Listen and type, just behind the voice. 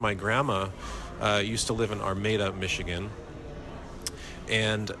My grandma used to live in Armada, Michigan,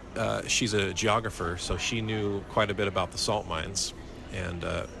 and she's a geographer, so she knew quite a bit about the salt mines. And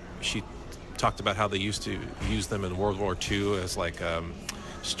she talked about how they used to use them in World War II as like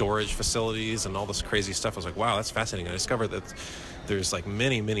storage facilities and all this crazy stuff. I was like, wow, that's fascinating. I discovered that there's like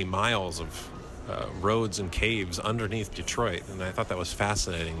many, many miles of roads and caves underneath Detroit, and I thought that was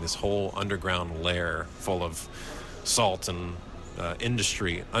fascinating, this whole underground lair full of salt and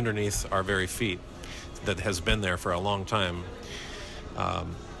industry underneath our very feet that has been there for a long time.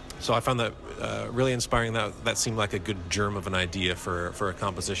 So I found that really inspiring. That seemed like a good germ of an idea for a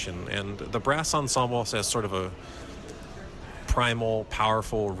composition. And the brass ensemble has sort of a primal,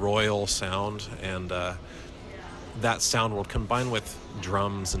 powerful, royal sound, and that sound world combined with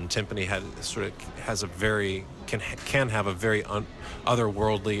drums and timpani can have a very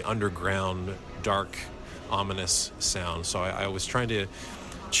otherworldly, underground, dark, ominous sound. So I was trying to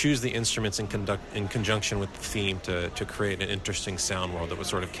choose the instruments in conjunction with the theme to create an interesting sound world that would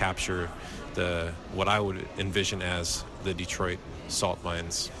sort of capture what I would envision as the Detroit salt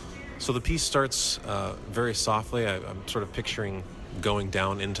mines. So the piece starts very softly. I'm sort of picturing going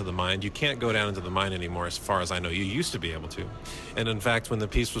down into the mine. You can't go down into the mine anymore, as far as I know. You used to be able to. And in fact, when the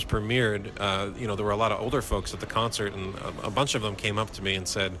piece was premiered, there were a lot of older folks at the concert, and a bunch of them came up to me and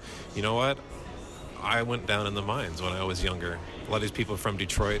said, you know what? I went down in the mines when I was younger. A lot of these people from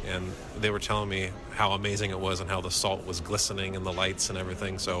Detroit, and they were telling me how amazing it was and how the salt was glistening in the lights and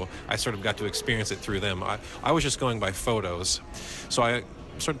everything. So I sort of got to experience it through them. I was just going by photos. So I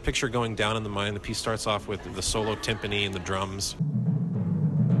sort of picture going down in the mine. The piece starts off with the solo timpani and the drums.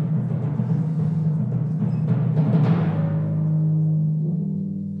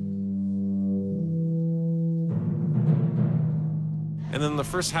 And then the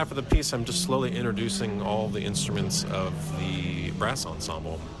first half of the piece, I'm just slowly introducing all the instruments of the brass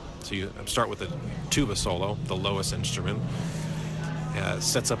ensemble. So you start with the tuba solo, the lowest instrument,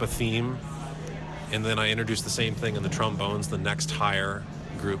 sets up a theme, and then I introduce the same thing in the trombones, the next higher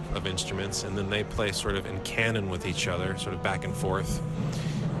group of instruments, and then they play sort of in canon with each other, sort of back and forth,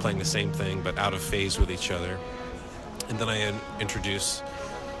 playing the same thing but out of phase with each other. And then I introduce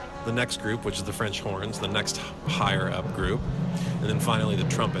the next group, which is the French horns, the next higher up group, and then finally the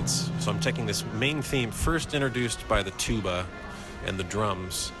trumpets. So I'm taking this main theme, first introduced by the tuba and the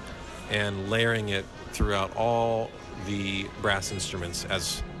drums, and layering it throughout all the brass instruments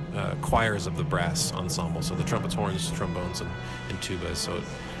as choirs of the brass ensemble. So the trumpets, horns, trombones, and tubas. So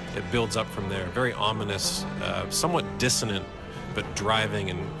it builds up from there. Very ominous, somewhat dissonant, but driving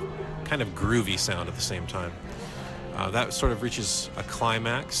and kind of groovy sound at the same time. That sort of reaches a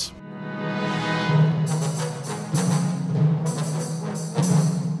climax.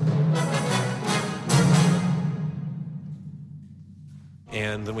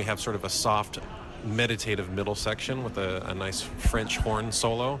 And then we have sort of a soft, meditative middle section with a nice French horn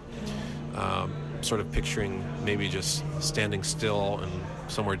solo. Sort of picturing maybe just standing still and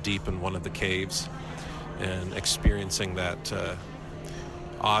somewhere deep in one of the caves and experiencing that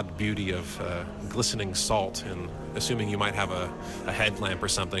odd beauty of glistening salt, and assuming you might have a headlamp or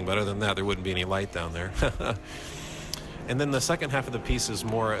something, but other than that there wouldn't be any light down there. And then the second half of the piece is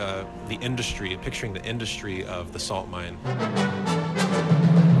more the industry, picturing the industry of the salt mine.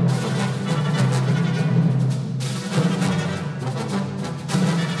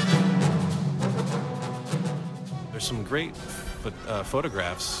 There's some great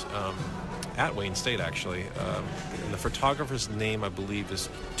photographs at Wayne State, actually. And the photographer's name, I believe, is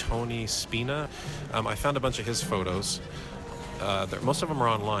Tony Spina. I found a bunch of his photos. Most of them are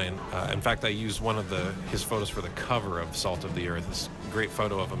online. In fact, I used one of his photos for the cover of Salt of the Earth. This great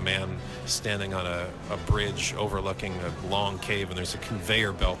photo of a man standing on a bridge overlooking a long cave, and there's a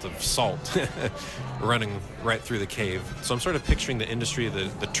conveyor belt of salt running right through the cave. So I'm sort of picturing the industry,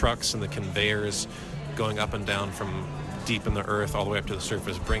 the trucks and the conveyors going up and down from deep in the earth all the way up to the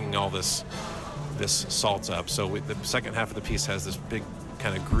surface, bringing all this salt up. So the second half of the piece has this big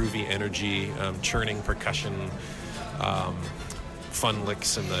kind of groovy energy, churning percussion, fun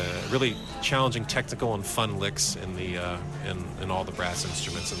licks, and the really challenging technical and fun licks in all the brass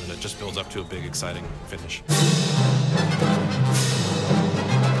instruments, and then it just builds up to a big exciting finish.